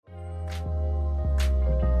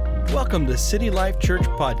Welcome to City Life Church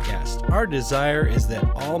Podcast. Our desire is that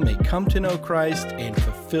all may come to know Christ and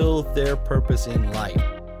fulfill their purpose in life.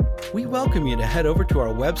 We welcome you to head over to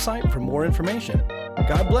our website for more information.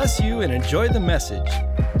 God bless you and enjoy the message.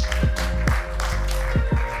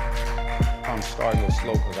 I'm starting a little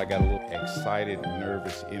slow because I got a little excited,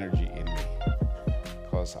 nervous energy in me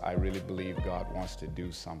because I really believe God wants to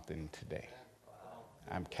do something today.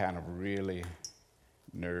 I'm kind of really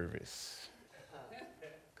nervous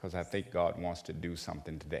because I think God wants to do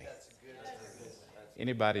something today.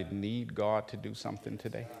 Anybody need God to do something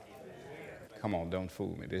today? Come on, don't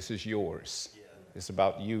fool me. This is yours. It's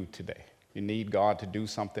about you today. You need God to do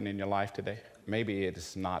something in your life today? Maybe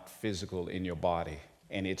it's not physical in your body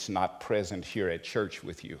and it's not present here at church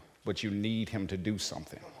with you, but you need Him to do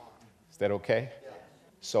something. Is that okay?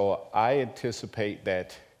 So I anticipate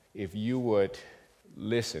that if you would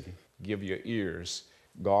listen, give your ears,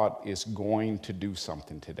 God is going to do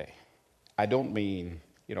something today. I don't mean,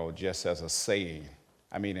 just as a saying.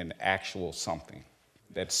 I mean an actual something,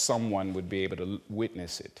 that someone would be able to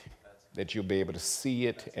witness it, that you'll be able to see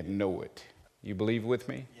it and know it. You believe with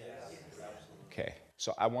me? Yes. Okay.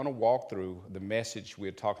 So I want to walk through the message.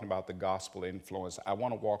 We're talking about the gospel influence. I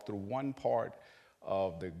want to walk through one part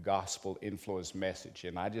of the gospel influence message,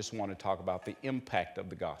 and I just want to talk about the impact of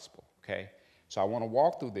the gospel, okay? So I want to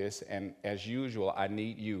walk through this, and as usual, I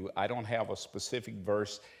need you. I don't have a specific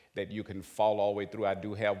verse that you can follow all the way through. I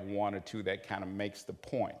do have one or two that kind of makes the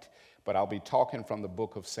point, but I'll be talking from the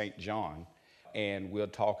book of St. John, and we'll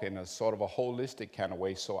talk in a sort of a holistic kind of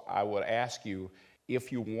way. So I would ask you,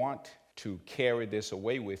 if you want to carry this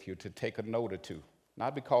away with you, to take a note or two,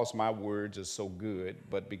 not because my words are so good,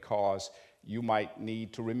 but because you might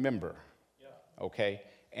need to remember, okay,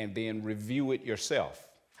 and then review it yourself.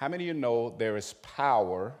 How many of you know there is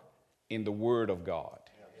power in the Word of God?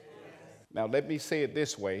 Now, let me say it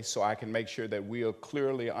this way so I can make sure that we are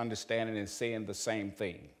clearly understanding and saying the same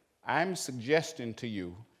thing. I'm suggesting to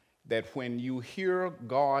you that when you hear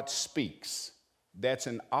God speaks, that's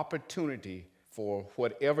an opportunity for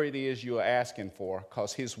whatever it is you're asking for,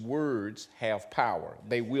 because His words have power.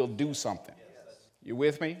 They will do something. You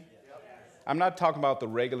with me? I'm not talking about the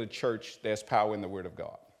regular church. There's power in the Word of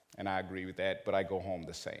God. And I agree with that, but I go home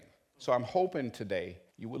the same. So I'm hoping today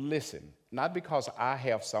you will listen, not because I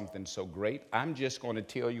have something so great. I'm just going to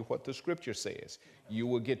tell you what the Scripture says. You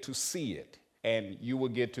will get to see it, and you will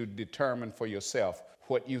get to determine for yourself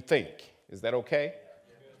what you think. Is that okay?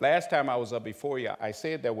 Last time I was up before you, I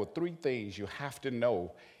said there were three things you have to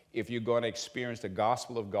know if you're going to experience the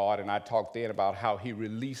gospel of God, and I talked then about how He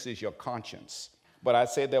releases your conscience. But I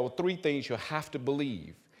said there were three things you have to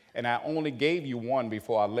believe. And I only gave you one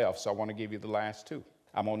before I left, so I want to give you the last two.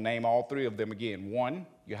 I'm going to name all three of them again. One,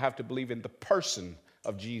 you have to believe in the person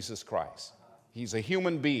of Jesus Christ. He's a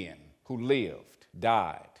human being who lived,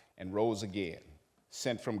 died, and rose again,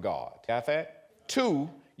 sent from God. Got that? Two,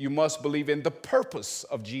 you must believe in the purpose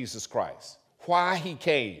of Jesus Christ. Why He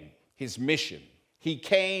came, His mission. He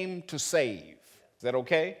came to save. Is that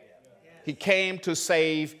okay? He came to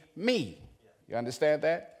save me. You understand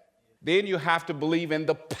that? Then you have to believe in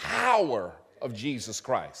the power of Jesus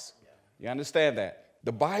Christ. You understand that?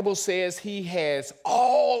 The Bible says He has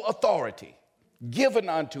all authority given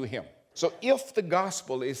unto Him. So if the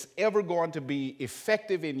gospel is ever going to be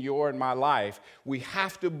effective in your and my life, we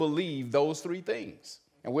have to believe those three things.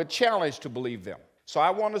 And we're challenged to believe them. So I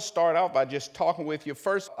want to start out by just talking with you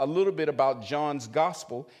first a little bit about John's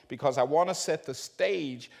gospel, because I want to set the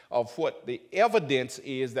stage of what the evidence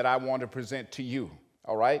is that I want to present to you.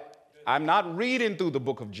 All right? I'm not reading through the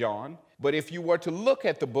book of John, but if you were to look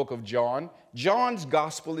at the book of John, John's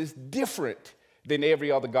gospel is different than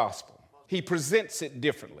every other gospel. He presents it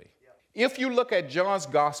differently. If you look at John's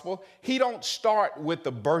gospel, he don't start with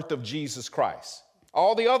the birth of Jesus Christ.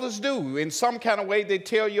 All the others do. In some kind of way, they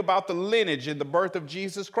tell you about the lineage and the birth of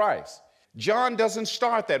Jesus Christ. John doesn't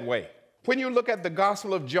start that way. When you look at the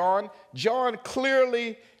gospel of John, John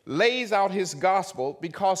clearly lays out his gospel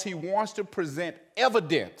because he wants to present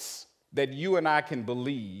evidence that you and I can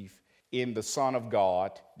believe in the Son of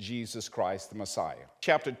God, Jesus Christ, the Messiah.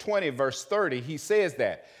 Chapter 20, verse 30, he says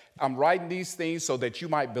that, I'm writing these things so that you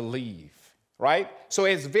might believe, right? So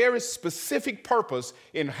it's very specific purpose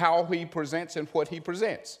in how he presents and what he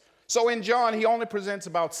presents. So in John, he only presents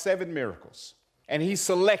about 7 miracles, and he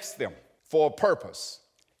selects them for a purpose.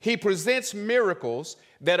 He presents miracles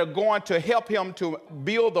that are going to help him to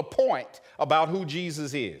build a point about who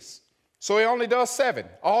Jesus is. So he only does 7.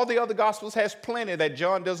 All the other gospels has plenty that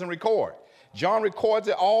John doesn't record. John records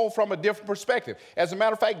it all from a different perspective. As a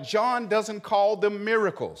matter of fact, John doesn't call them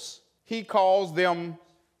miracles. He calls them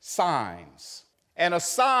signs. And a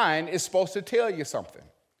sign is supposed to tell you something.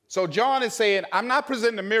 So John is saying, I'm not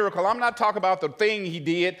presenting a miracle. I'm not talking about the thing he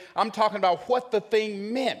did. I'm talking about what the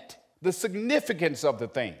thing meant, the significance of the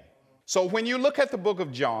thing. So when you look at the book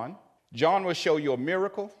of John, John will show you a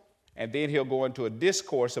miracle, and then he'll go into a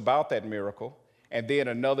discourse about that miracle, and then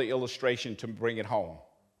another illustration to bring it home.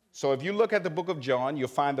 So if you look at the book of John, you'll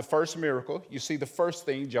find the first miracle. You see the first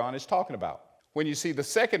thing John is talking about. When you see the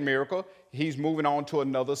second miracle, he's moving on to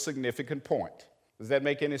another significant point. Does that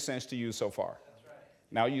make any sense to you so far? That's right.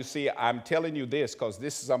 Now you see, I'm telling you this because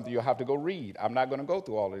this is something you'll have to go read. I'm not going to go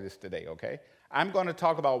through all of this today, okay? I'm going to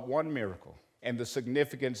talk about one miracle and the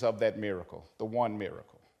significance of that miracle, the one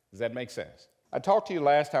miracle. Does that make sense? I talked to you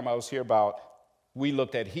last time I was here about, we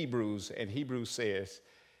looked at Hebrews, and Hebrews says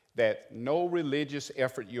that no religious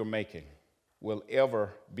effort you're making will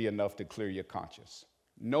ever be enough to clear your conscience.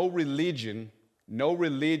 No religion, no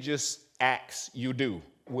religious acts you do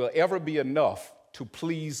will ever be enough to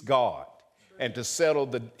please God and to settle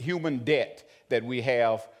the human debt that we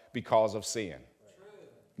have because of sin.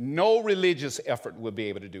 No religious effort will be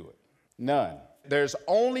able to do it. None. There's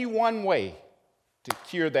only one way to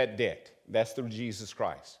cure that debt. That's through Jesus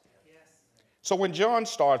Christ. So when John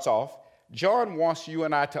starts off, John wants you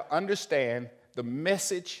and I to understand the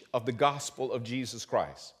message of the gospel of Jesus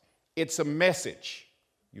Christ. It's a message.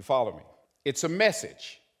 You follow me? It's a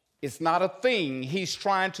message. It's not a thing. He's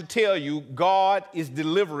trying to tell you God is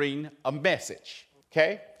delivering a message.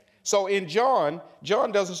 Okay? So in John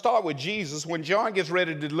doesn't start with Jesus. When John gets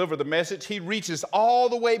ready to deliver the message, he reaches all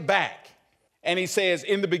the way back and he says,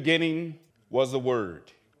 in the beginning was the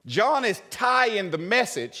Word. John is tying the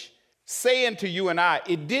message, saying to you and I,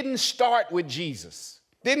 it didn't start with Jesus.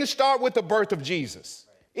 Didn't start with the birth of Jesus.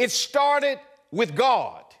 It started with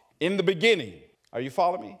God in the beginning. Are you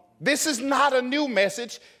following me? This is not a new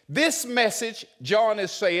message. This message, John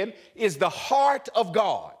is saying, is the heart of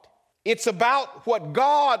God. It's about what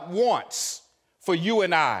God wants for you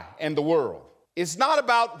and I and the world. It's not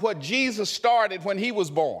about what Jesus started when he was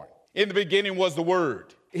born. In the beginning was the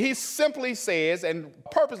Word. He simply says and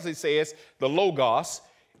purposely says the Logos,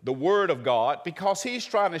 the Word of God, because he's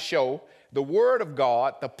trying to show the Word of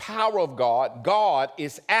God, the power of God. God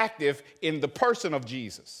is active in the person of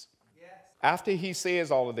Jesus. Yes. After he says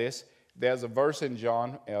all of this, there's a verse in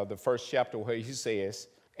John, the first chapter, where he says,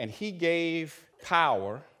 and he gave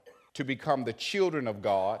power to become the children of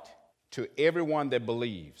God to everyone that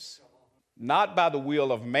believes, not by the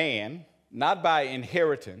will of man, not by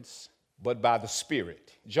inheritance, but by the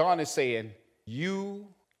Spirit. John is saying, you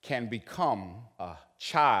can become a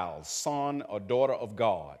child, son or daughter of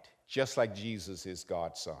God, just like Jesus is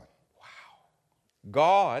God's son. Wow.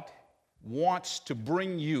 God wants to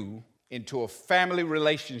bring you into a family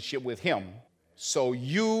relationship with him, so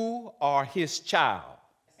you are his child.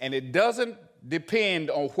 And it doesn't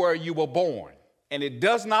depend on where you were born. And it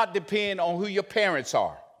does not depend on who your parents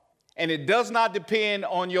are. And it does not depend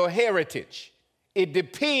on your heritage. It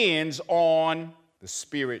depends on the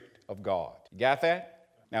Spirit of God. You got that?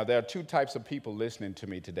 Now, there are two types of people listening to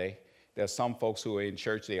me today. There are some folks who are in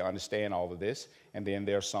church, they understand all of this, and then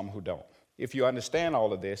there are some who don't. If you understand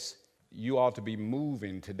all of this, you ought to be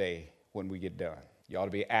moving today when we get done. You ought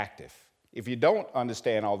to be active. If you don't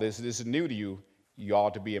understand all this is new to you, you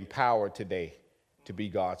ought to be empowered today to be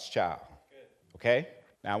God's child. Okay?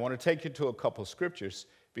 Now, I want to take you to a couple of scriptures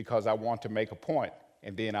because I want to make a point,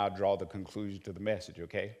 and then I'll draw the conclusion to the message,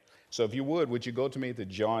 okay? So if you would you go to me to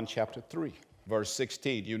John chapter 3, verse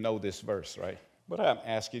 16. You know this verse, right? But I'm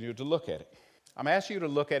asking you to look at it. I'm asking you to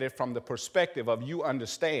look at it from the perspective of you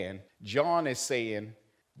understand. John is saying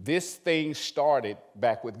this thing started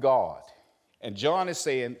back with God. And John is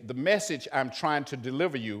saying the message I'm trying to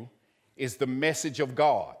deliver you is the message of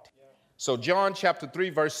God. Yeah. So John chapter 3,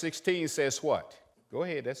 verse 16 says what? Go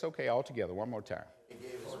ahead, that's okay, all together, one more time.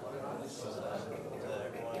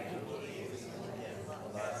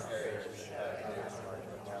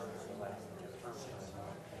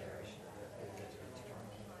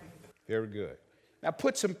 Very good. Now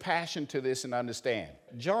put some passion to this and understand.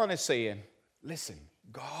 John is saying, listen,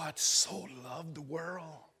 God so loved the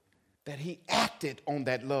world that he acted on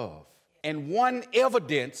that love. And one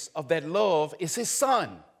evidence of that love is his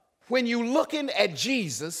son. When you're looking at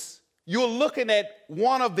Jesus, you're looking at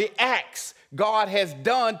one of the acts God has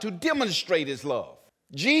done to demonstrate his love.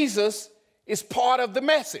 Jesus is part of the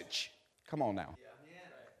message. Come on now.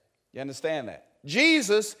 You understand that?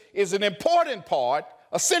 Jesus is an important part,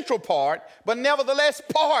 a central part, but nevertheless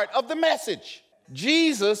part of the message.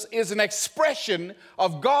 Jesus is an expression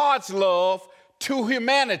of God's love to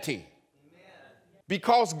humanity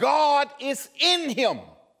because God is in him.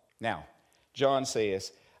 Now, John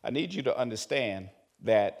says, I need you to understand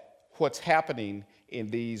that what's happening in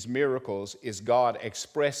these miracles is God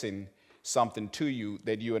expressing something to you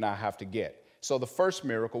that you and I have to get. So the first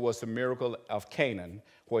miracle was the miracle of Canaan,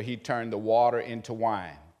 where he turned the water into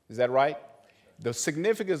wine. Is that right? The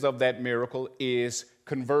significance of that miracle is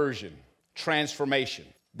conversion, transformation.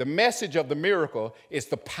 The message of the miracle is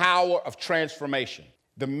the power of transformation,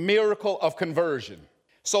 the miracle of conversion.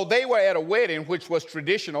 So they were at a wedding, which was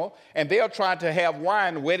traditional, and they are trying to have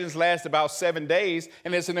wine. Weddings last about 7 days,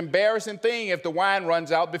 and it's an embarrassing thing if the wine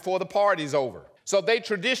runs out before the party's over. So they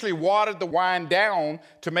traditionally watered the wine down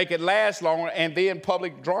to make it last longer, and then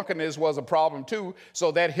public drunkenness was a problem too,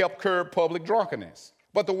 so that helped curb public drunkenness.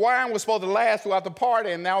 But the wine was supposed to last throughout the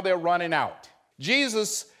party, and now they're running out.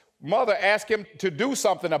 Jesus' mother asked him to do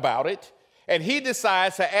something about it, and he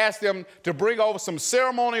decides to ask them to bring over some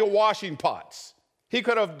ceremonial washing pots. He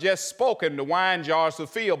could have just spoken the wine jars to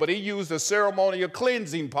fill, but he used the ceremonial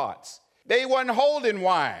cleansing pots. They weren't holding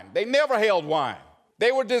wine. They never held wine.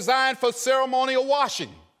 They were designed for ceremonial washing.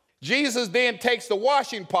 Jesus then takes the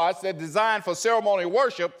washing pots that are designed for ceremonial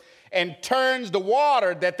worship and turns the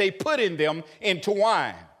water that they put in them into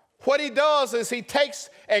wine. What he does is he takes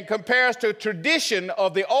and compares the tradition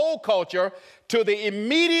of the old culture to the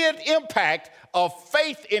immediate impact of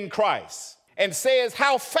faith in Christ, and says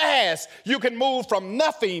how fast you can move from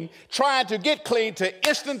nothing trying to get clean to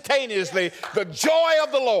instantaneously the joy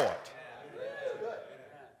of the Lord.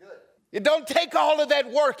 It don't take all of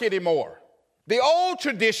that work anymore. The old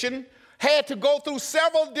tradition had to go through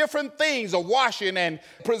several different things of washing and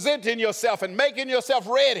presenting yourself and making yourself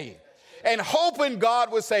ready and hoping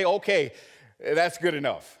God would say, okay, that's good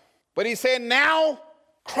enough. But he said, now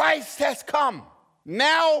Christ has come.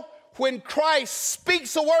 Now when Christ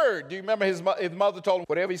speaks a word, do you remember his mother told him,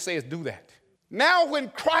 whatever he says, do that. Now when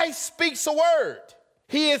Christ speaks a word,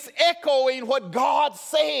 he is echoing what God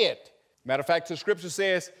said. Matter of fact, the scripture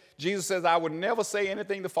says, Jesus says, I would never say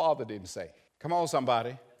anything the Father didn't say. Come on,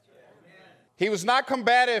 somebody. He was not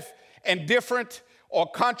combative and different or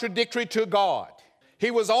contradictory to God.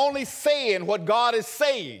 He was only saying what God is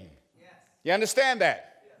saying. You understand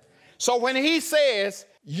that? So when he says,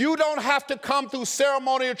 you don't have to come through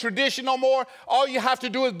ceremonial tradition no more. All you have to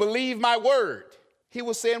do is believe my word. He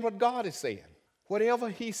was saying what God is saying. Whatever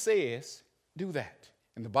he says, do that.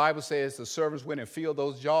 And the Bible says the servants went and filled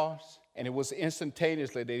those jars, and it was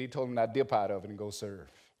instantaneously that he told them, now dip out of it and go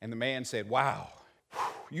serve. And the man said, wow,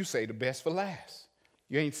 you say the best for last.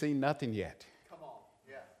 You ain't seen nothing yet. Come on.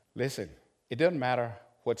 Yeah. Listen, it doesn't matter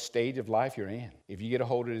what stage of life you're in. If you get a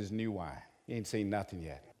hold of this new wine, you ain't seen nothing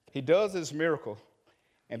yet. He does this miracle.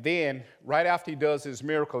 And then right after he does his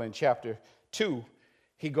miracle in chapter 2,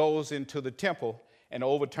 he goes into the temple and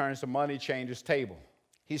overturns the money changer's table.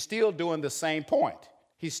 He's still doing the same point.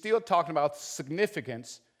 He's still talking about the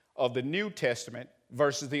significance of the New Testament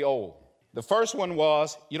versus the Old. The first one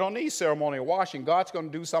was, you don't need ceremonial washing. God's going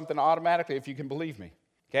to do something automatically if you can believe me.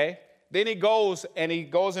 Okay? Then he goes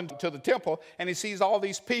into the temple, and he sees all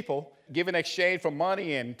these people giving exchange for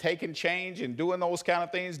money and taking change and doing those kind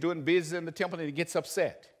of things, doing business in the temple, and he gets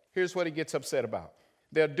upset. Here's what he gets upset about.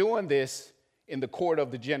 They're doing this in the court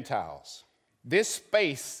of the Gentiles. This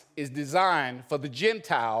space is designed for the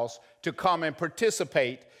Gentiles to come and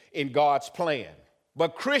participate in God's plan.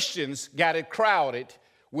 But Christians got it crowded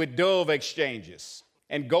with dove exchanges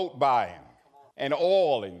and goat buying and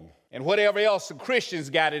oil and whatever else the Christians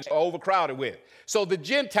got it overcrowded with. So the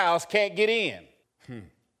Gentiles can't get in.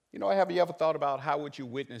 You know, have you ever thought about how would you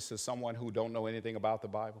witness to someone who don't know anything about the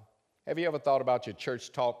Bible? Have you ever thought about your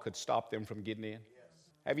church talk could stop them from getting in? Yes.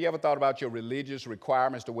 Have you ever thought about your religious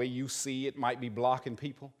requirements, the way you see it might be blocking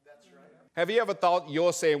people? That's right. Have you ever thought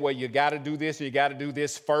you're saying, well, you got to do this and you got to do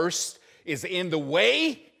this first is in the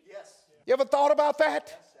way? Yes. You ever thought about that?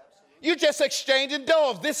 Yes, absolutely. You're just exchanging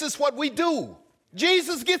doves. This is what we do.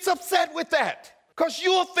 Jesus gets upset with that because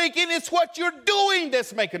you're thinking it's what you're doing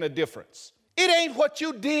that's making a difference. It ain't what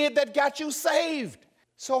you did that got you saved.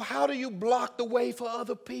 So how do you block the way for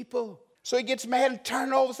other people? So he gets mad and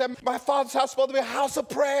turns over and says, my Father's house is supposed to be a house of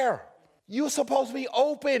prayer. You're supposed to be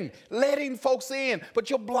open, letting folks in, but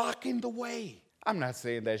you're blocking the way. I'm not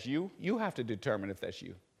saying that's you. You have to determine if that's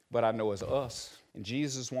you. But I know it's us. And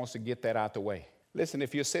Jesus wants to get that out the way. Listen,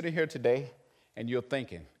 if you're sitting here today and you're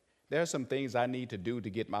thinking, there are some things I need to do to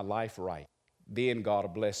get my life right, then God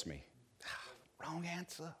will bless me. Wrong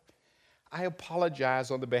answer. I apologize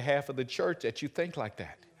on the behalf of the church that you think like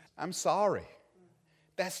that. I'm sorry.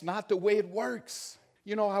 That's not the way it works.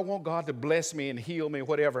 You know, I want God to bless me and heal me,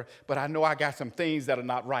 whatever, but I know I got some things that are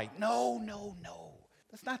not right. No.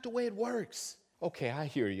 That's not the way it works. Okay, I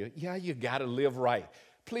hear you. Yeah, you got to live right.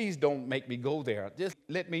 please don't make me go there. Just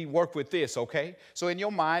let me work with this, okay? So in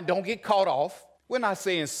your mind, don't get caught off. We're not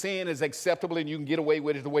saying sin is acceptable and you can get away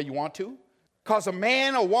with it the way you want to. Because a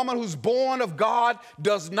man or woman who's born of God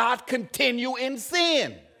does not continue in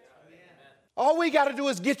sin. All we got to do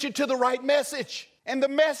is get you to the right message. And the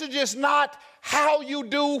message is not how you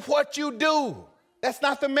do what you do. That's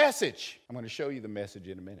not the message. I'm going to show you the message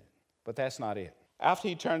in a minute. But that's not it. After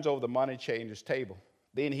he turns over the money changer's table,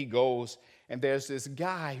 then he goes and there's this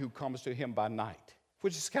guy who comes to him by night,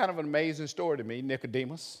 which is kind of an amazing story to me.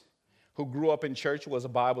 Nicodemus, who grew up in church, was a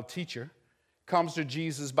Bible teacher, comes to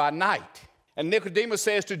Jesus by night. And Nicodemus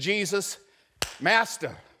says to Jesus,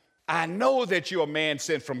 Master, I know that you're a man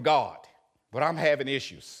sent from God, but I'm having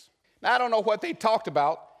issues. Now, I don't know what they talked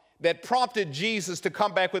about that prompted Jesus to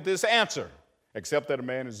come back with this answer. Except that a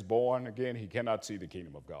man is born again, he cannot see the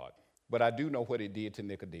kingdom of God. But I do know what it did to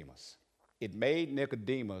Nicodemus. It made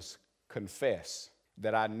Nicodemus confess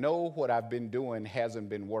that I know what I've been doing hasn't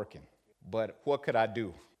been working, but what could I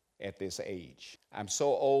do at this age? I'm so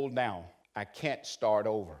old now, I can't start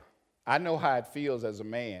over. I know how it feels as a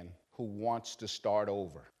man who wants to start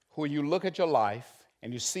over. When you look at your life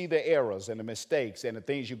and you see the errors and the mistakes and the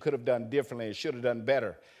things you could have done differently and should have done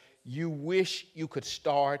better, you wish you could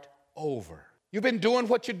start over. You've been doing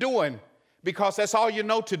what you're doing because that's all you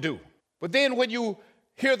know to do. But then when you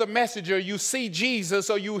hear the message or you see Jesus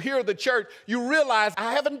or you hear the church, you realize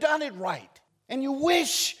I haven't done it right. And you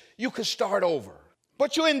wish you could start over.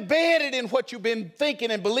 But you're embedded in what you've been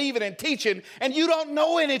thinking and believing and teaching, and you don't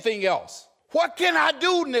know anything else. What can I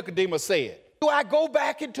do, Nicodemus said. Do I go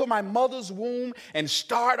back into my mother's womb and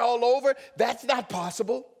start all over? That's not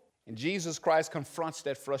possible. And Jesus Christ confronts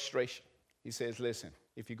that frustration. He says, listen,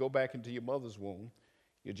 if you go back into your mother's womb,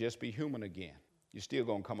 you'll just be human again. You're still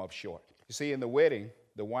going to come up short. You see, in the wedding,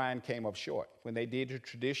 the wine came up short. When they did the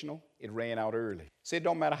traditional, it ran out early. See, it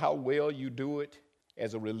don't matter how well you do it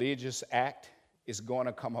as a religious act, it's going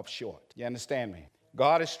to come up short. You understand me?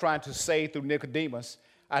 God is trying to say through Nicodemus,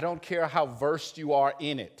 I don't care how versed you are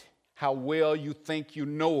in it, how well you think you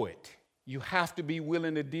know it. You have to be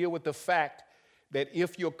willing to deal with the fact that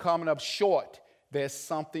if you're coming up short, there's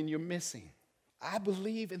something you're missing. I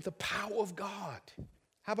believe in the power of God.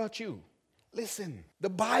 How about you? Listen, the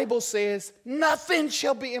Bible says nothing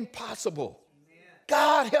shall be impossible. Amen.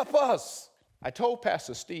 God help us. I told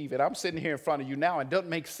Pastor Steve, and I'm sitting here in front of you now, and it doesn't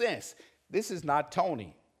make sense. This is not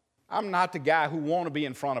Tony. I'm not the guy who want to be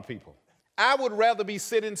in front of people. I would rather be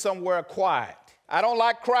sitting somewhere quiet. I don't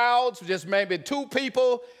like crowds, just maybe 2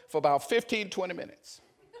 people for about 15, 20 minutes.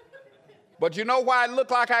 But you know why I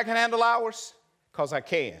look like I can handle hours? Because I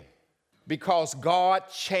can. Because God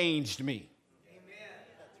changed me. Amen.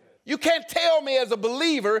 You can't tell me as a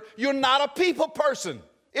believer you're not a people person.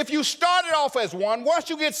 If you started off as one, once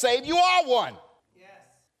you get saved, you are one. Yes.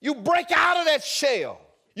 You break out of that shell.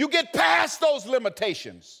 You get past those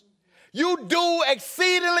limitations. You do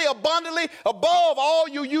exceedingly abundantly above all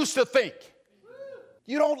you used to think.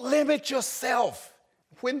 You don't limit yourself.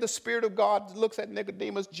 When the Spirit of God looks at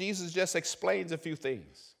Nicodemus, Jesus just explains a few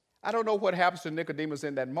things. I don't know what happens to Nicodemus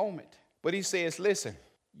in that moment, but he says, listen,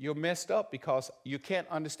 you're messed up because you can't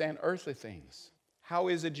understand earthly things. How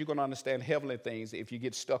is it you're going to understand heavenly things if you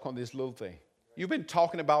get stuck on this little thing? You've been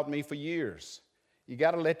talking about me for years. You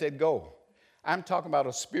got to let that go. I'm talking about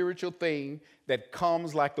a spiritual thing that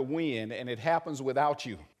comes like the wind and it happens without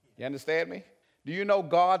you. You understand me? Do you know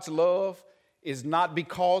God's love is not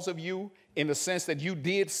because of you in the sense that you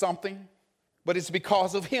did something, but it's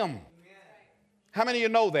because of him? How many of you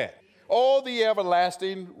know that? Oh, the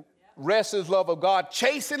everlasting, restless love of God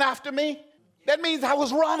chasing after me. That means I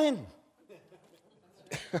was running.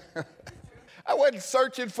 I wasn't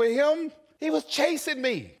searching for him. He was chasing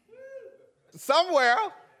me somewhere.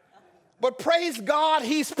 But praise God,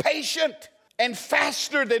 he's patient and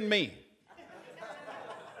faster than me.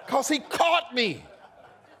 Because he caught me.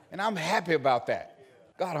 And I'm happy about that.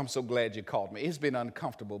 God, I'm so glad you caught me. It's been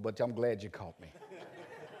uncomfortable, but I'm glad you caught me.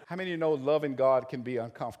 How many of you know loving God can be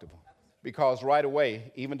uncomfortable? Because right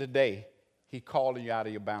away, even today, he's calling you out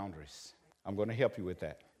of your boundaries. I'm going to help you with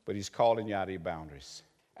that. But he's calling you out of your boundaries.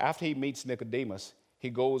 After he meets Nicodemus,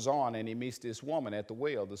 he goes on and he meets this woman at the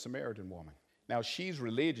well, the Samaritan woman. Now, she's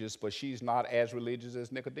religious, but she's not as religious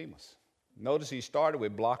as Nicodemus. Notice he started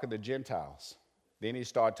with blocking the Gentiles. Then he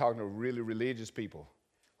started talking to really religious people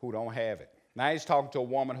who don't have it. Now he's talking to a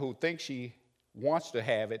woman who thinks she wants to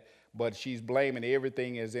have it, but she's blaming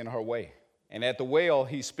everything is in her way. And at the well,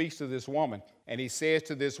 he speaks to this woman, and he says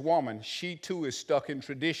to this woman, she too is stuck in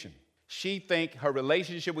tradition. She thinks her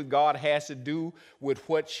relationship with God has to do with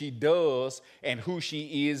what she does and who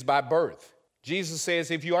she is by birth. Jesus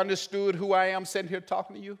says, if you understood who I am sitting here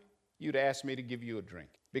talking to you, you'd ask me to give you a drink.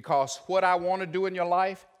 Because what I want to do in your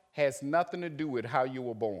life has nothing to do with how you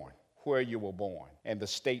were born, where you were born, and the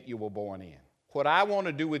state you were born in. What I want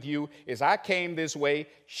to do with you is I came this way.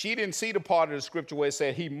 She didn't see the part of the scripture where it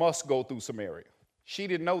said he must go through Samaria. She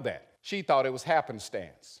didn't know that. She thought it was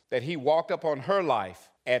happenstance, that he walked up on her life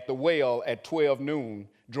at the well at 12 noon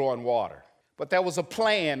drawing water. But that was a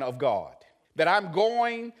plan of God, that I'm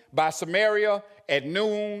going by Samaria at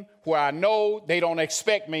noon where I know they don't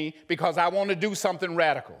expect me because I want to do something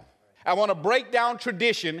radical. I want to break down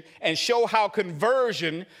tradition and show how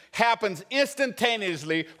conversion happens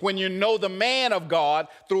instantaneously when you know the man of God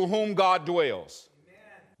through whom God dwells. Amen.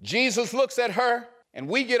 Jesus looks at her, and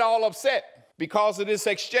we get all upset because of this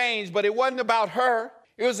exchange, but it wasn't about her.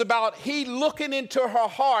 It was about he looking into her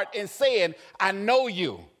heart and saying, I know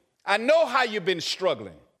you. I know how you've been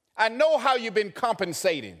struggling. I know how you've been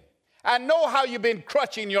compensating. I know how you've been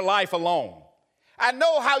crutching your life alone. I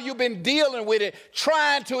know how you've been dealing with it,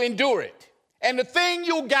 trying to endure it. And the thing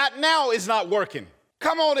you got now is not working.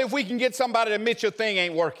 Come on, if we can get somebody to admit your thing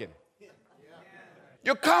ain't working.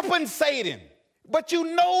 You're compensating, but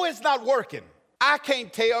you know it's not working. I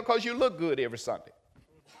can't tell because you look good every Sunday.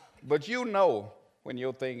 But you know when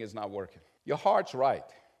your thing is not working. Your heart's right.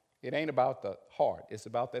 It ain't about the heart. It's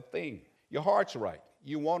about that thing. Your heart's right.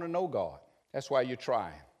 You want to know God. That's why you're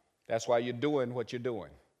trying. That's why you're doing what you're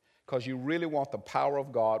doing. Because you really want the power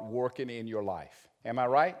of God working in your life. Am I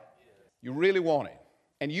right? You really want it.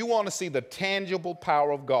 And you want to see the tangible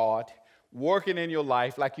power of God working in your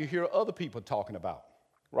life like you hear other people talking about,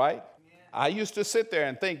 right? Yeah. I used to sit there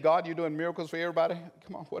and think, God, you're doing miracles for everybody?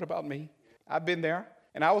 Come on, what about me? I've been there.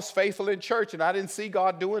 And I was faithful in church, and I didn't see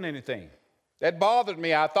God doing anything. That bothered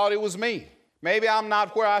me. I thought it was me. Maybe I'm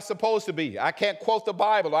not where I'm supposed to be. I can't quote the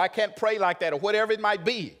Bible, or I can't pray like that, or whatever it might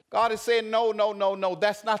be. God is saying, no,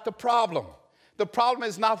 that's not the problem. The problem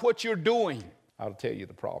is not what you're doing. I'll tell you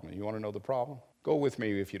the problem. You want to know the problem? Go with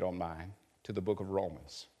me, if you don't mind, to the book of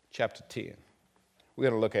Romans, chapter 10. We're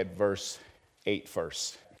going to look at verse 8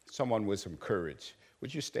 first. Someone with some courage.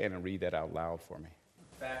 Would you stand and read that out loud for me?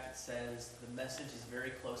 In fact, it says, the message is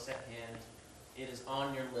very close at hand. It is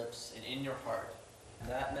on your lips and in your heart.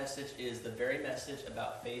 That message is the very message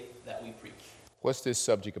about faith that we preach. What's this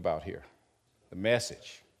subject about here? The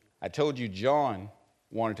message. I told you John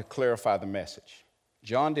wanted to clarify the message.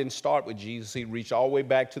 John didn't start with Jesus. He reached all the way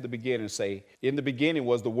back to the beginning and say, in the beginning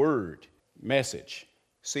was the word, message.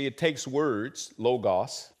 See, it takes words,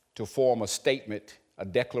 logos, to form a statement, a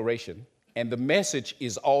declaration. And the message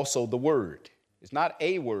is also the word. It's not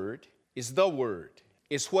a word, it's the word.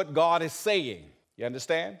 It's what God is saying. You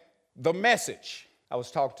understand? The message. I was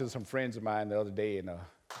talking to some friends of mine the other day in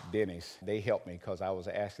Denny's. They helped me because I was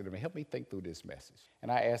asking them, help me think through this message. And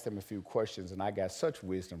I asked them a few questions, and I got such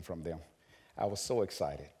wisdom from them. I was so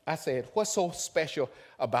excited. I said, what's so special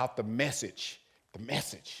about the message? The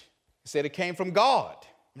message. He said it came from God.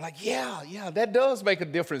 I'm like, yeah, that does make a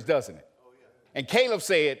difference, doesn't it? Oh, yeah. And Caleb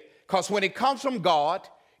said, because when it comes from God,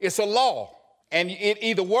 it's a law. And it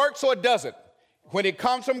either works or it doesn't. When it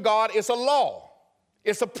comes from God, it's a law.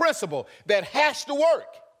 It's a principle that has to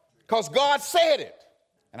work because God said it.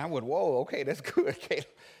 And I went, whoa, okay, that's good, Caleb.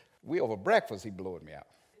 We over breakfast, he blowed me out.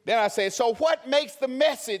 Then I said, so what makes the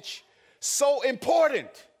message so important?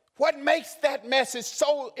 What makes that message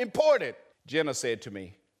so important? Jenna said to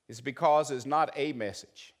me, it's because it's not a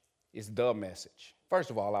message. It's the message. First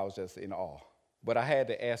of all, I was just in awe. But I had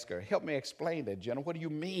to ask her, help me explain that, Jenna. What do you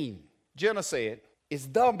mean? Jenna said, it's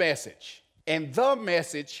the message. And the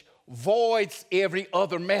message voids every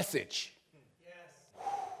other message. Yes.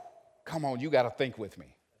 Come on, you got to think with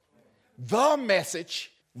me. The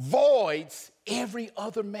message voids every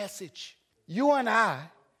other message. You and I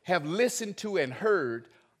have listened to and heard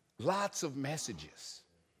lots of messages.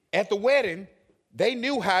 At the wedding, they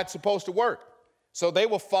knew how it's supposed to work. So they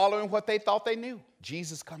were following what they thought they knew.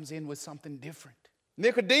 Jesus comes in with something different.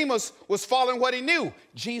 Nicodemus was following what he knew.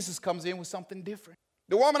 Jesus comes in with something different.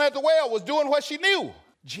 The woman at the well was doing what she knew.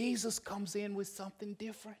 Jesus comes in with something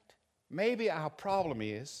different. Maybe our problem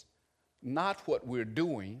is not what we're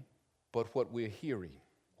doing, but what we're hearing,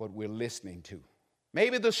 what we're listening to.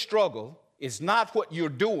 Maybe the struggle is not what you're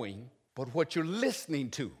doing, but what you're listening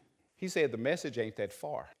to. He said the message ain't that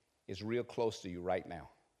far. It's real close to you right now.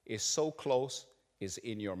 It's so close, it's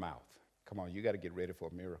in your mouth. Come on, you got to get ready for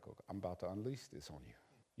a miracle. I'm about to unleash this on you.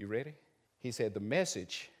 You ready? He said the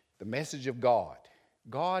message of God,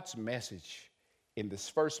 God's message in this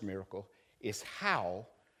first miracle is how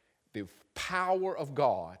the power of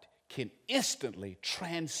God can instantly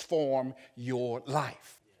transform your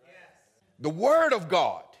life. Yes. The Word of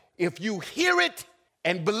God If you hear it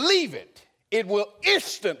and believe it, it will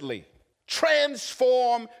instantly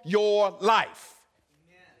transform your life.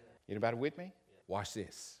 Anybody with me? Watch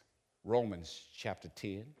this. Romans chapter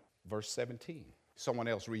 10, verse 17. Someone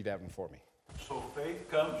else read that one for me. So faith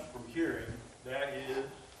comes from hearing, that is,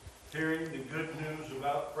 hearing the good news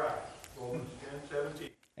about Christ. Romans 10:17.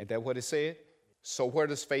 Ain't that what it said? So where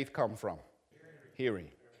does faith come from? Hearing.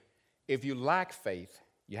 If you lack faith,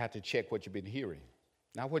 you have to check what you've been hearing,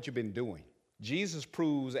 not what you've been doing. Jesus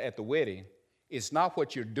proves at the wedding, it's not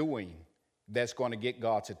what you're doing that's going to get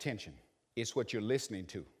God's attention. It's what you're listening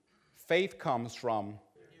to. Faith comes from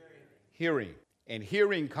hearing. And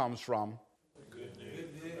hearing comes from good news.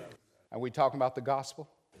 Are we talking about the gospel?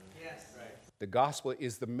 Yes. Right. The gospel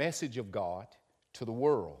is the message of God to the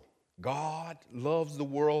world. God loves the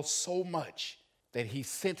world so much that he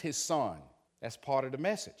sent his son. That's part of the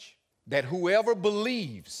message. That whoever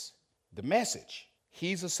believes the message,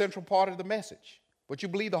 he's a central part of the message. But you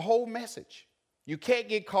believe the whole message. You can't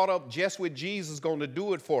get caught up just with Jesus going to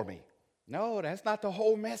do it for me. No, that's not the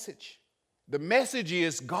whole message. The message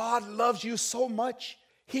is God loves you so much,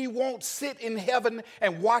 he won't sit in heaven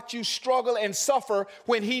and watch you struggle and suffer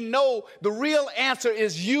when he know the real answer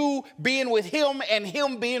is you being with him and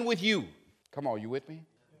him being with you. Come on, you with me?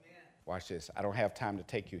 Amen. Watch this. I don't have time to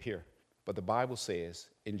take you here. But the Bible says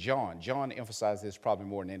in John emphasized this probably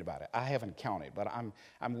more than anybody. I haven't counted, but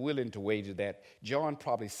I'm willing to wager that John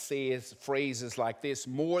probably says phrases like this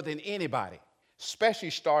more than anybody,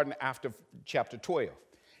 especially starting after chapter 12.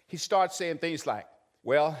 He starts saying things like,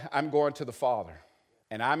 well, I'm going to the Father,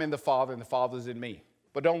 and I'm in the Father, and the Father's in me.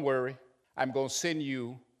 But don't worry, I'm going to send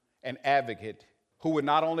you an advocate who will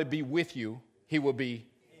not only be with you, he will be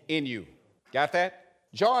in you. Got that?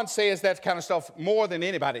 John says that kind of stuff more than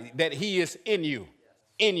anybody, that he is in you,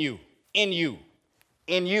 in you, in you,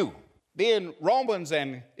 in you. Then Romans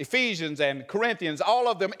and Ephesians and Corinthians, all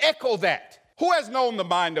of them echo that. Who has known the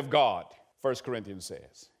mind of God? 1 Corinthians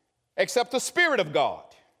says, except the Spirit of God.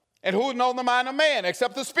 And who has known the mind of man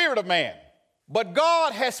except the spirit of man? But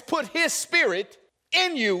God has put his Spirit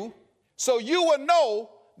in you so you will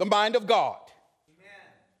know the mind of God. Amen.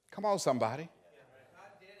 Come on, somebody.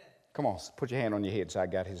 Come on, put your hand on your head so I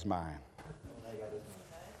got his mind.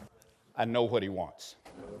 I know what he wants.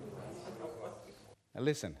 Now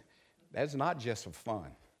listen, that's not just for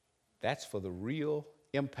fun. That's for the real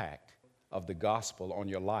impact of the gospel on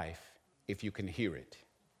your life if you can hear it.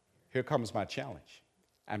 Here comes my challenge.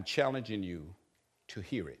 I'm challenging you to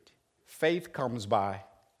hear it. Faith comes by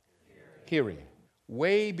hearing.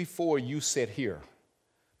 Way before you sit here,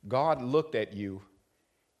 God looked at you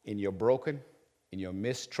in your broken, in your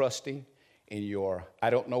mistrusting, in your I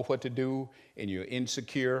don't know what to do, in your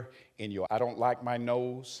insecure, in your I don't like my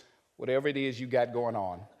nose, whatever it is you got going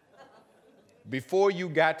on. Before you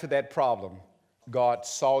got to that problem, God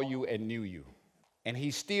saw you and knew you. And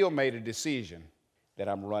he still made a decision that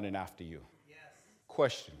I'm running after you.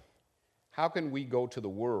 Question, how can we go to the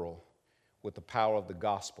world with the power of the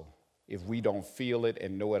gospel if we don't feel it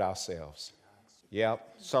and know it ourselves? Yeah,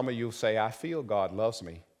 some of you say, I feel God loves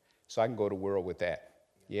me, so I can go to the world with that.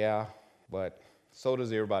 Yeah, but so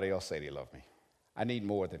does everybody else say they love me. I need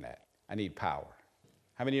more than that. I need power.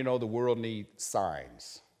 How many of you know the world needs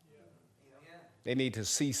signs? They need to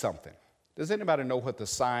see something. Does anybody know what the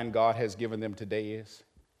sign God has given them today is?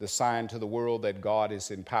 The sign to the world that God is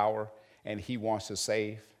in power and he wants to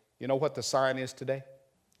save. You know what the sign is today?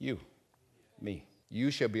 You, me.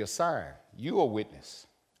 You shall be a sign. You a witness.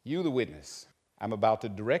 You the witness. I'm about to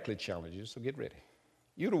directly challenge you, so get ready.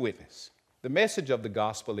 You the witness. The message of the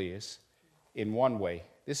gospel is, in one way,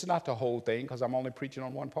 this is not the whole thing because I'm only preaching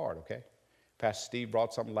on one part, okay? Pastor Steve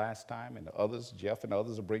brought something last time and the others, Jeff and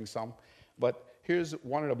others will bring some. But here's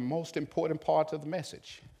one of the most important parts of the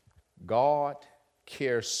message. God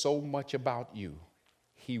cares so much about you.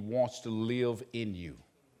 He wants to live in you.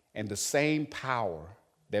 And the same power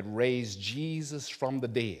that raised Jesus from the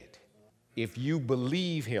dead, if you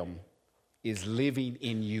believe him, is living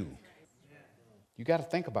in you. You got to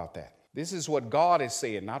think about that. This is what God is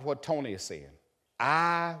saying, not what Tony is saying.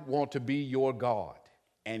 I want to be your God,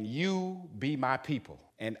 and you be my people,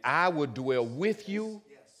 and I will dwell with you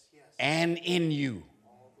and in you.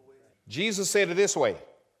 Jesus said it this way,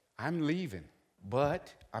 I'm leaving,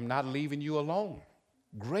 but I'm not leaving you alone.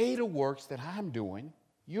 Greater works that I'm doing,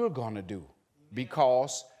 you're going to do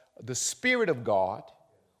because the Spirit of God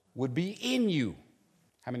would be in you.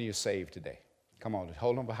 How many of you are saved today? Come on,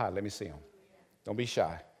 hold on behind. Let me see them. Don't be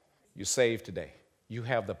shy. You're saved today. You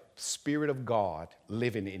have the Spirit of God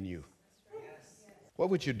living in you. What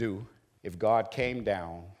would you do if God came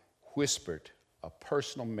down, whispered a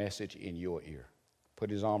personal message in your ear? put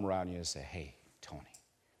his arm around you and say, hey, Tony,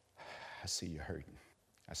 I see you hurting.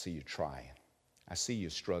 I see you trying. I see you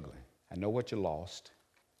struggling. I know what you lost.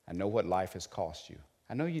 I know what life has cost you.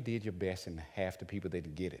 I know you did your best and half the people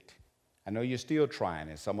didn't get it. I know you're still trying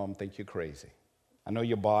and some of them think you're crazy. I know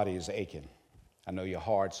your body is aching. I know your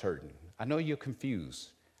heart's hurting. I know you're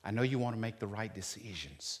confused. I know you want to make the right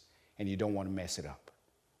decisions and you don't want to mess it up.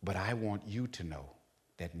 But I want you to know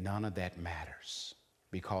that none of that matters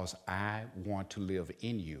because I want to live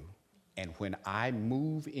in you. And when I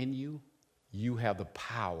move in you, you have the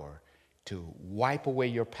power to wipe away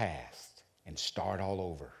your past and start all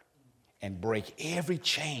over and break every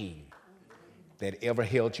chain that ever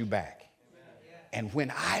held you back. And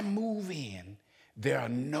when I move in, there are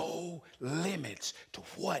no limits to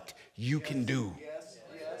what you can do.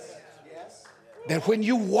 That when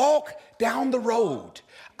you walk down the road,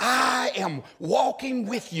 I am walking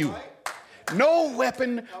with you. No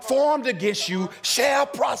weapon formed against you shall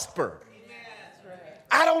prosper.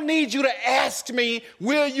 I don't need you to ask me,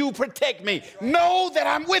 will you protect me? Know that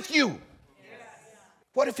I'm with you.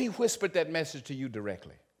 What if he whispered that message to you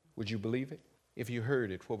directly? Would you believe it? If you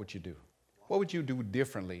heard it, what would you do? What would you do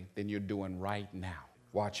differently than you're doing right now?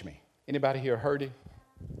 Watch me. Anybody here hurting?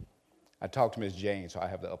 I talked to Miss Jane, so I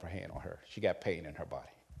have the upper hand on her. She got pain in her body.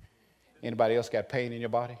 Anybody else got pain in your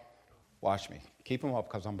body? Watch me. Keep them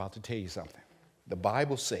up because I'm about to tell you something. The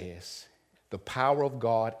Bible says the power of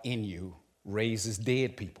God in you raises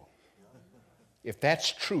dead people. If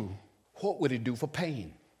that's true, what would it do for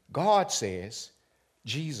pain? God says,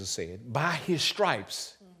 Jesus said, by his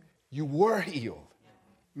stripes, you were healed.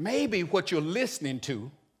 Maybe what you're listening to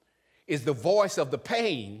is the voice of the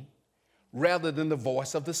pain rather than the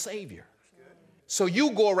voice of the Savior. So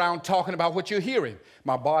you go around talking about what you're hearing.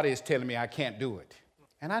 My body is telling me I can't do it.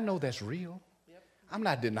 And I know that's real. I'm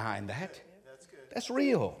not denying that. That's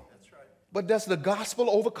real. But does the gospel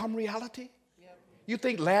overcome reality? You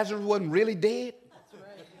think Lazarus wasn't really dead?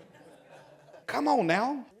 Come on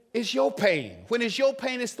now. It's your pain. When it's your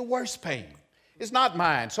pain, it's the worst pain. It's not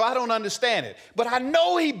mine, so I don't understand it. But I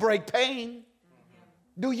know he break pain.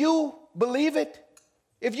 Do you believe it?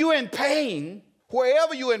 If you're in pain,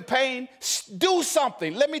 wherever you're in pain, do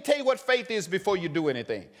something. Let me tell you what faith is before you do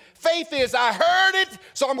anything. Faith is, I heard it,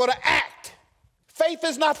 so I'm going to act. Faith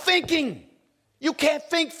is not thinking. You can't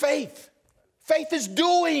think faith. Faith is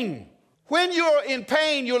doing. When you're in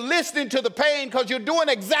pain, you're listening to the pain because you're doing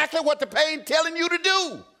exactly what the pain telling you to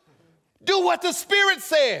do. Do what the Spirit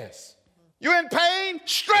says. You're in pain,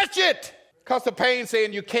 stretch it because the pain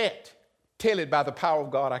saying you can't. Tell it by the power of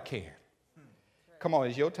God, I can. Come on,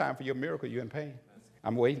 it's your time for your miracle. You're in pain.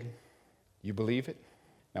 I'm waiting. You believe it?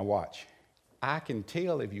 Now watch. I can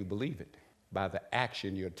tell if you believe it by the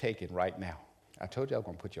action you're taking right now. I told you I was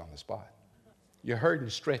going to put you on the spot. You're hurting,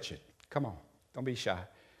 stretch it. Come on, don't be shy.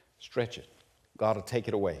 Stretch it. God will take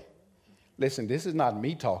it away. Listen, this is not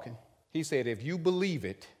me talking. He said, if you believe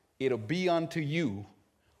it, it'll be unto you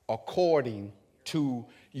according to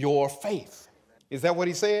your faith. Is that what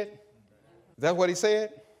he said? Is that what he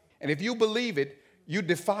said? And if you believe it, you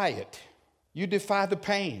defy it. You defy the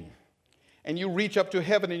pain. And you reach up to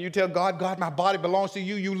heaven and you tell God, God, my body belongs to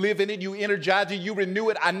you. You live in it. You energize it. You renew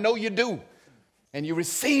it. I know you do. And you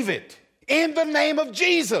receive it in the name of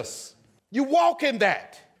Jesus. You walk in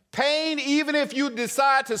that. Pain, even if you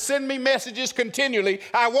decide to send me messages continually,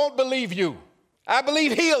 I won't believe you. I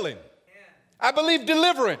believe healing. I believe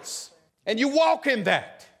deliverance. And you walk in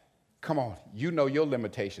that. Come on, you know your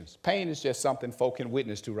limitations. Pain is just something folk can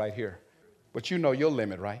witness to right here. But you know your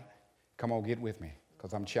limit, right? Come on, get with me,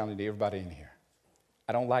 because I'm challenging everybody in here.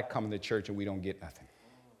 I don't like coming to church and we don't get nothing.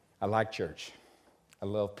 I like church. I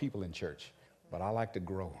love people in church. But I like to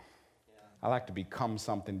grow. I like to become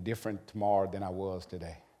something different tomorrow than I was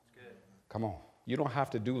today. Come on. You don't have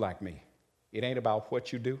to do like me. It ain't about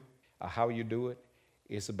what you do or how you do it.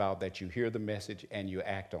 It's about that you hear the message and you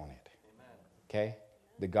act on it. Okay?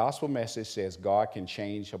 The gospel message says God can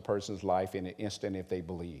change a person's life in an instant if they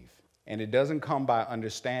believe. And it doesn't come by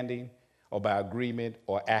understanding or by agreement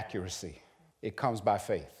or accuracy. It comes by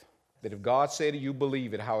faith. That if God said you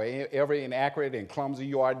believe it, however inaccurate and clumsy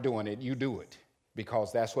you are doing it, you do it.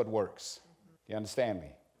 Because that's what works. You understand me?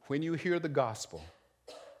 When you hear the gospel,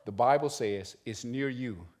 the Bible says it's near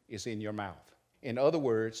you, it's in your mouth. In other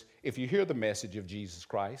words, if you hear the message of Jesus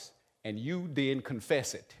Christ and you then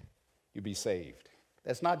confess it, you'll be saved.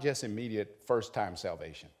 That's not just immediate first-time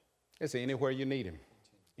salvation. It's anywhere you need him.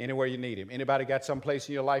 Anywhere you need him. Anybody got some place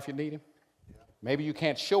in your life you need him? Maybe you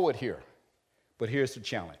can't show it here, but here's the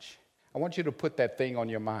challenge. I want you to put that thing on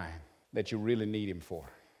your mind that you really need him for.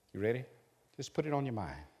 You ready? Just put it on your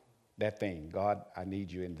mind. That thing. God, I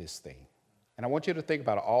need you in this thing. And I want you to think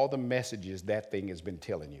about all the messages that thing has been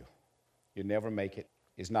telling you. You'll never make it.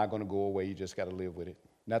 It's not going to go away. You just got to live with it.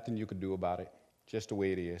 Nothing you can do about it. Just the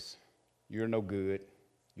way it is. You're no good.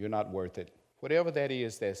 You're not worth it. Whatever that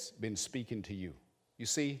is that's been speaking to you. You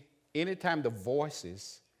see, anytime the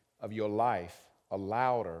voices of your life are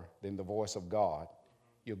louder than the voice of God,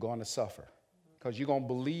 you're going to suffer. Because you're going to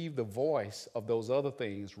believe the voice of those other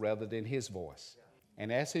things rather than his voice.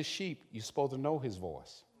 And as his sheep, you're supposed to know his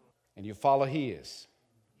voice. And you follow his.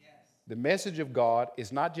 The message of God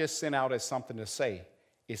is not just sent out as something to say.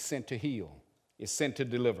 It's sent to heal. It's sent to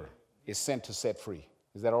deliver. It's sent to set free.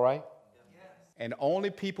 Is that all right? Yes. And only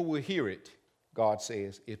people will hear it, God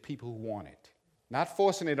says, is people who want it. Not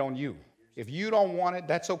forcing it on you. If you don't want it,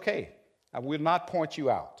 that's okay. I will not point you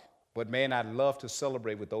out. But man, I'd love to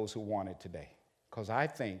celebrate with those who want it today. Because I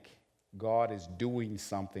think God is doing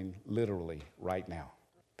something literally right now.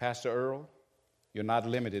 Pastor Earl, you're not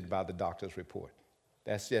limited by the doctor's report.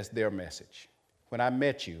 That's just their message. When I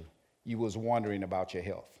met you, you was wondering about your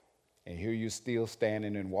health. And here you're still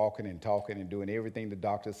standing and walking and talking and doing everything the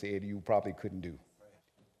doctor said you probably couldn't do.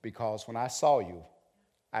 Because when I saw you,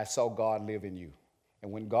 I saw God live in you.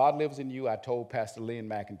 And when God lives in you, I told Pastor Lynn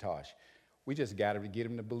McIntosh, we just got to get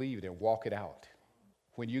him to believe it and walk it out.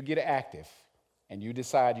 When you get active and you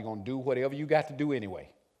decide you're going to do whatever you got to do anyway,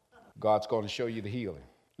 God's going to show you the healing.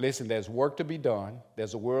 Listen, there's work to be done.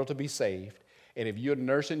 There's a world to be saved. And if you're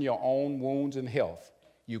nursing your own wounds and health,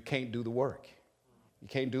 you can't do the work. You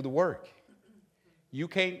can't do the work. You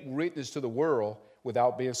can't witness to the world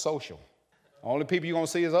without being social. The only people you're going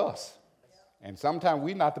to see is us. And sometimes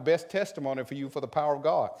we're not the best testimony for you for the power of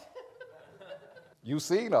God. You've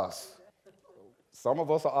seen us. Some of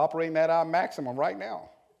us are operating at our maximum right now.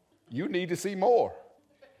 You need to see more.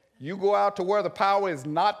 You go out to where the power is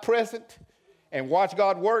not present and watch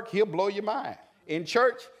God work, he'll blow your mind. In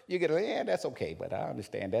church, you get, yeah, that's okay, but I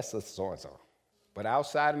understand that's just so-and-so. But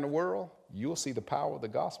outside in the world, you'll see the power of the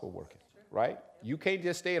gospel working, right? You can't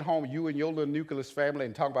just stay at home, you and your little nucleus family,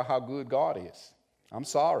 and talk about how good God is. I'm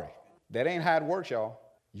sorry. That ain't how it works, y'all.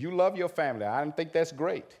 You love your family. I don't think that's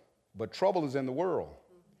great. But trouble is in the world.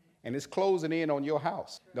 And it's closing in on your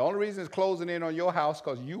house. The only reason it's closing in on your house is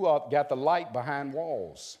because you got the light behind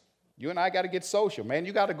walls. You and I got to get social, man.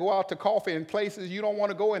 You got to go out to coffee in places you don't want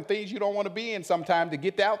to go and things you don't want to be in sometimes to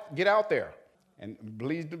get out there. And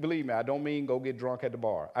believe me, I don't mean go get drunk at the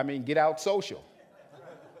bar. I mean get out social.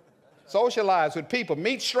 Socialize with people.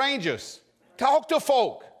 Meet strangers. Talk to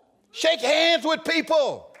folk. Shake hands with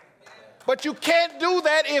people. But you can't do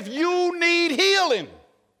that if you need healing.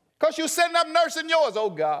 Because you're sitting up nursing yours. Oh,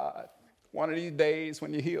 God, one of these days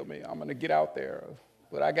when you heal me, I'm going to get out there.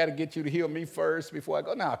 But I got to get you to heal me first before I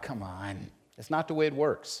go. Now, come on. That's not the way it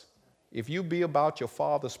works. If you be about your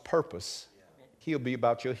Father's purpose, he'll be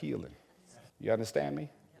about your healing. You understand me?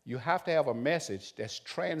 You have to have a message that's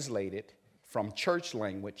translated from church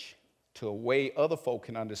language to a way other folk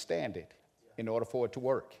can understand it in order for it to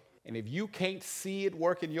work. And if you can't see it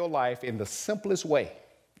work in your life in the simplest way,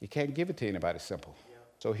 you can't give it to anybody simple.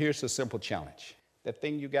 So here's the simple challenge. That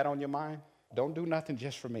thing you got on your mind, don't do nothing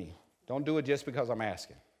just for me. Don't do it just because I'm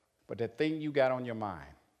asking. But that thing you got on your mind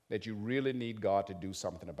that you really need God to do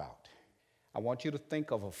something about, I want you to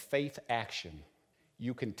think of a faith action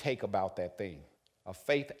you can take about that thing. A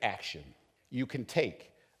faith action you can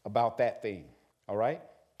take about that thing. All right?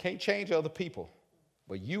 Can't change other people,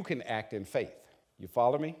 but you can act in faith. You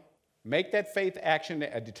follow me? Make that faith action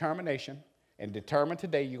a determination, and determine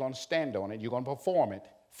today you're going to stand on it. You're going to perform it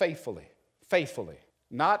faithfully. Faithfully.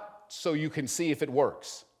 Not so you can see if it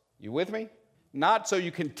works. You with me? Not so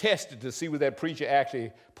you can test it to see whether that preacher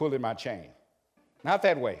actually pulling my chain. Not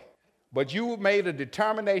that way. But you made a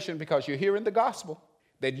determination because you're hearing the gospel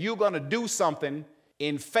that you're going to do something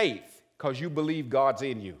in faith because you believe God's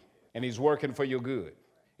in you and he's working for your good.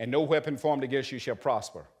 And no weapon formed against you shall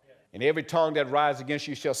prosper. And every tongue that rises against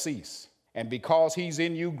you shall cease. And because he's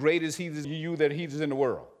in you, great is he in you that he is in the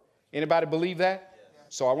world. Anybody believe that? Yes.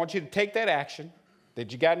 So I want you to take that action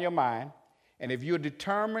that you got in your mind. And if you're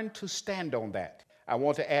determined to stand on that, I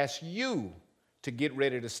want to ask you to get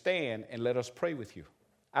ready to stand and let us pray with you.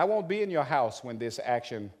 I won't be in your house when this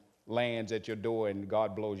action lands at your door and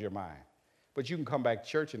God blows your mind. But you can come back to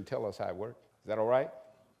church and tell us how it worked. Is that all right?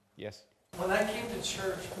 Yes? When I came to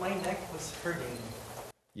church, my neck was hurting.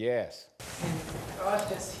 Yes. And God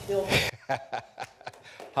has healed me.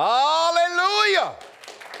 Hallelujah.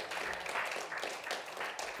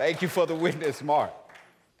 Thank you for the witness, Mark.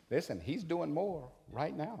 Listen, he's doing more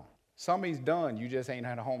right now. Some he's done, you just ain't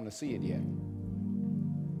had a home to see it yet.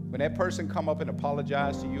 When that person come up and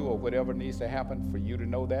apologize to you or whatever needs to happen for you to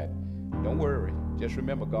know that, don't worry. Just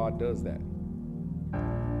remember God does that.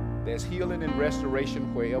 There's healing and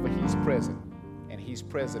restoration wherever he's present, and he's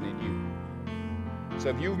present in you. So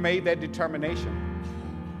if you've made that determination,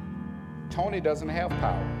 Tony doesn't have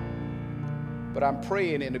power, but I'm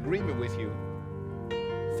praying in agreement with you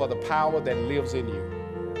for the power that lives in you.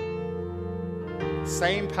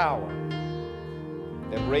 Same power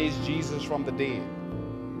that raised Jesus from the dead.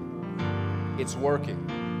 It's working.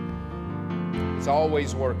 It's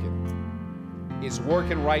always working. It's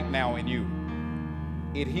working right now in you.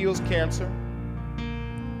 It heals cancer.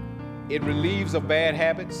 It relieves of bad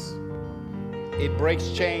habits. It breaks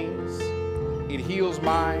chains. It heals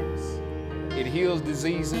minds. It heals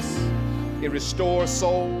diseases. It restores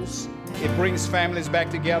souls. It brings families back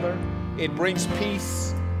together. It brings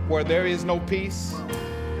peace where there is no peace.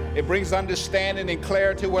 It brings understanding and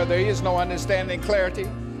clarity where there is no understanding and clarity.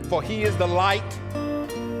 For he is the light.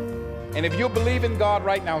 And if you believe in God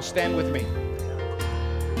right now, stand with me.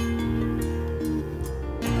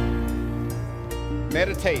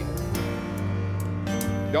 Meditate.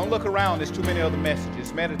 Don't look around. There's too many other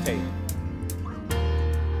messages. Meditate.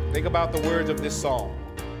 Think about the words of this song.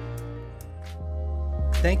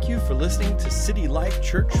 Thank you for listening to City Life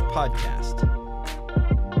Church Podcast.